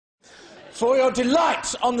For your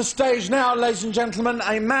delight on the stage now, ladies and gentlemen,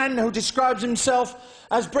 a man who describes himself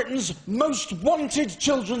as Britain's most wanted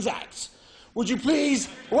children's act. Would you please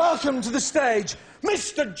welcome to the stage,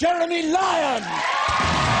 Mr. Jeremy Lyon.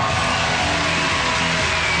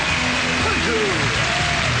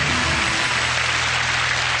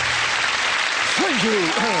 Thank you.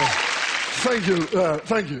 Thank you.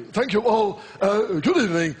 Thank you. Thank you all. Good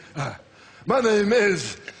evening. My name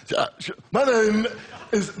is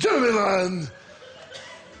Jeremy Lyon,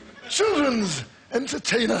 children's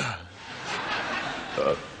entertainer.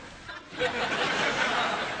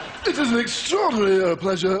 It is an extraordinary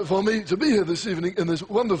pleasure for me to be here this evening in this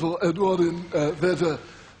wonderful Edwardian theatre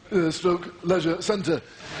stroke leisure centre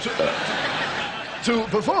to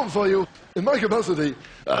perform for you in my capacity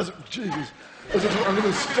as... Jesus.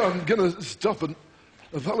 I'm going to stop and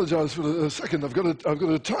apologise for a second. I've got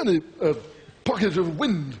a tiny pocket of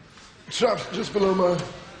wind trapped just below my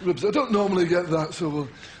ribs. I don't normally get that, so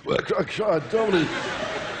I'm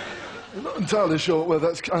not entirely sure where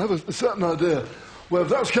that's... I have a certain idea where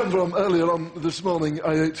that's come from. Earlier on this morning,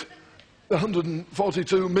 I ate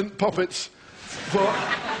 142 mint poppets for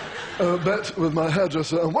a bet with my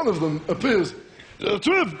hairdresser, and one of them appears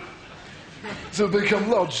to become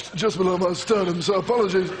lodged just below my sternum, so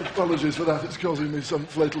apologies for that. It's causing me some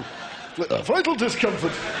fatal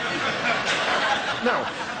discomfort. Now,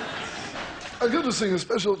 I'm going to sing a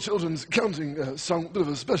special children's counting song, a bit of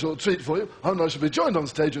a special treat for you, and I shall be joined on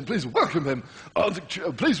stage, and please welcome him onto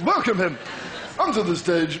the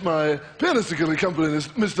stage, my pianistical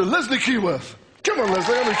accompanist, Mr. Leslie Keyworth. Come on,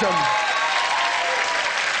 Leslie, only come.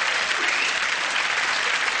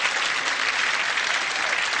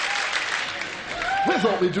 We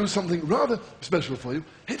thought we'd do something rather special for you.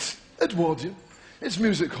 It's Edwardian, it's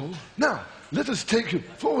music hall. Now, let us take you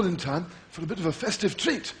forward in time for a bit of a festive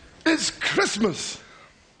treat. It's Christmas!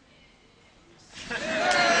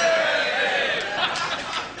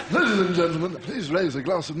 Ladies and gentlemen, please raise a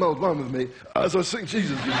glass of mulled wine with me as I sing.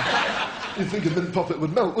 Jesus, you'd think a mint poppet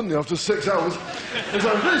would melt, wouldn't you, after 6 hours? As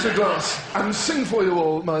I raise a glass and sing for you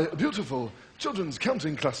all my beautiful children's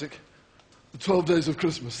counting classic, The 12 Days of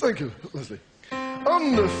Christmas. Thank you, Leslie.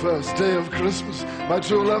 On the first day of Christmas, my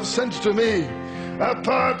true love sent to me a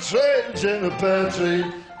partridge in a pear tree.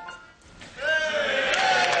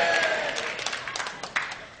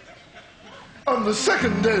 On the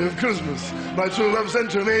second day of Christmas, my true love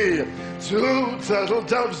sent to me 2 turtle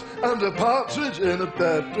doves and a partridge in a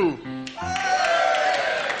pear tree.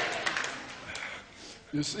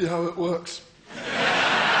 You see how it works?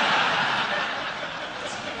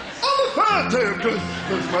 On the third day of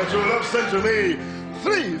Christmas, my true love sent to me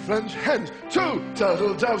 3 French hens, 2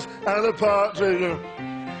 turtle doves, and a partridge.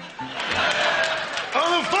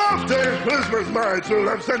 On the fourth day of Christmas, my true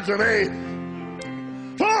love sent to me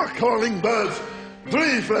 4 calling birds,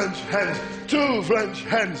 3 French hens, 2 French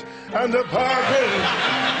hens, and a partridge.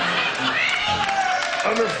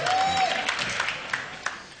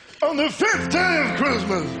 On the 5th day of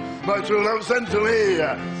Christmas, my true love sent to me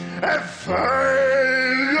a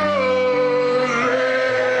fine gold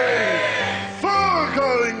 4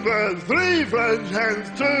 calling birds, 3 French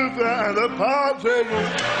hens, 2 and a partridge.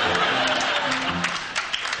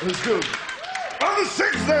 It's good. On the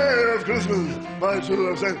 6th day of Christmas, my true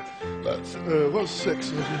love sent... what's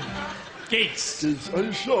 6? Geese. Geese. Are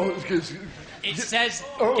you sure it's geese? It says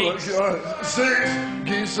oh, geese. All right. 6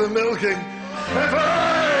 geese are milking. If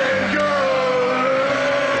I go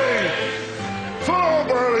away, 4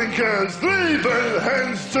 boiling curds, 3 burnt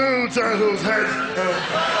hens, 2 turtles' heads.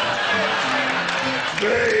 3.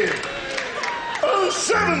 On the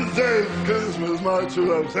 7th day of Christmas, my true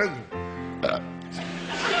love sent...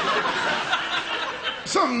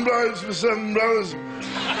 some brides for some brothers. 6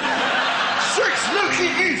 milky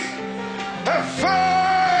geese. A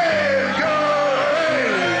 5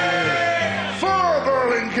 going. 4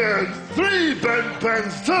 boiling curds. 3 bent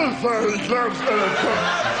pans. 2 fine clubs and a cup.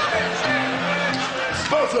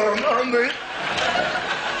 Spot on the...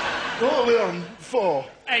 What are we on? 4.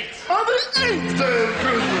 8. On the 8th day of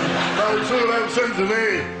Christmas, my true love sent to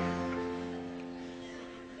me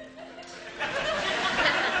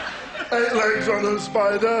 8 legs on a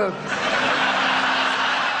spider,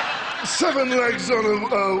 7 legs on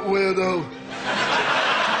a weirdo,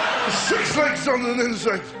 6 legs on an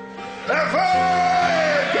insect. If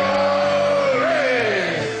I go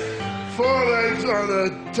away, 4 legs on a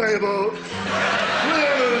table,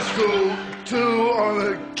 3 on a stool, 2 on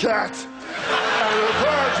a cat, and a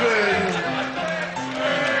partridge.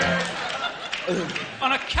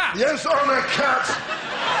 On a cat? Yes, on a cat.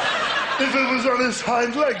 If it was on his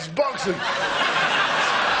hind legs, boxing.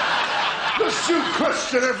 Must you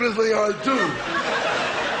question everything I do?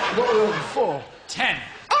 What are you for? 10.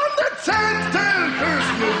 On the 10th day of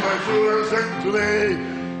Christmas, my true love sent to me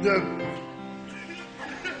the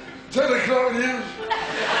 10 o'clock news,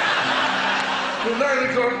 the 9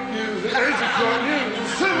 o'clock news, the 8 o'clock news, the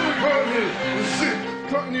 7 o'clock news, the 6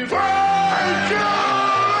 o'clock news, 4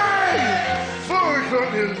 o'clock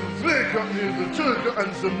news, the 3 o'clock news, the 2 o'clock,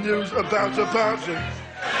 and some news about a party.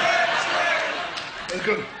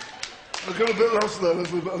 I got a bit lost there,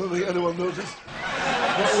 Leslie, but I don't think anyone noticed.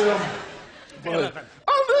 What are we on? 11.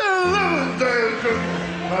 On the 11th day of Christmas,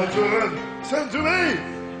 my true love sent to me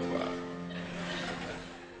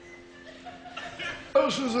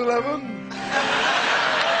Ocean's 11,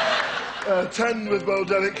 10 with Bo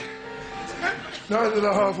Derek,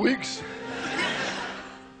 9.5 weeks,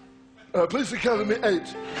 Police Academy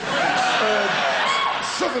 8,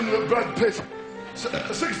 7 with Brad Pitt,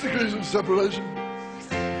 6 degrees of separation,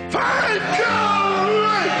 5 gold,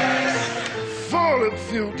 4 a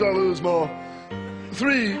few dollars more,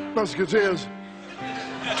 3 Musketeers,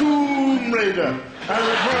 Tomb Raider, and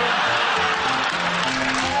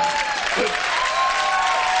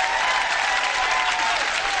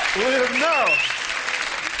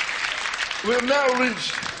we have now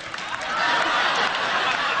reached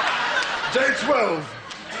day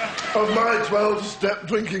 12 of my 12-step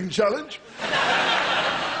drinking challenge.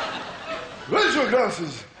 Raise your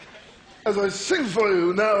glasses as I sing for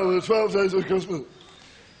you now the 12 days of Christmas.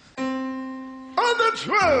 On the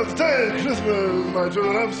 12th day of Christmas, my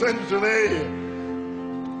true love sent to me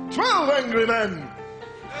 12 angry men,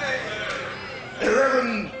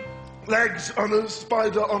 11 legs on a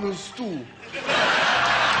spider on a stool,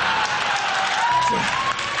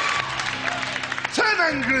 10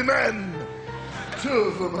 angry men. 2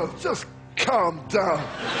 of them have just calmed down.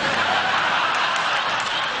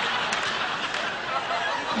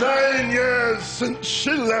 9 years since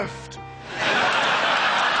she left.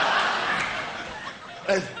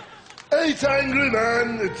 8 angry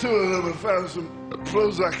men. 2 of them have found some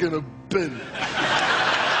Prozac in a bin.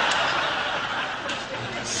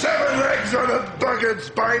 7 legs on a buggered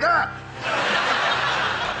spider.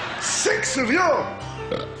 6 of your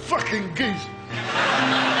fucking geese.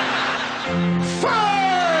 5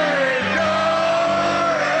 gold.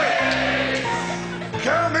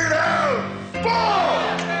 Count me down. 4,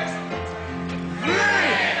 3, 2,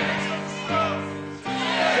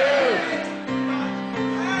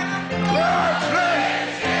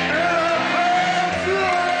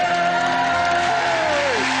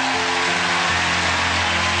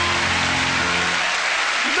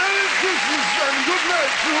 Merry Christmas and good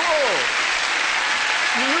night to all.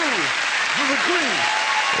 To you, to the Queen.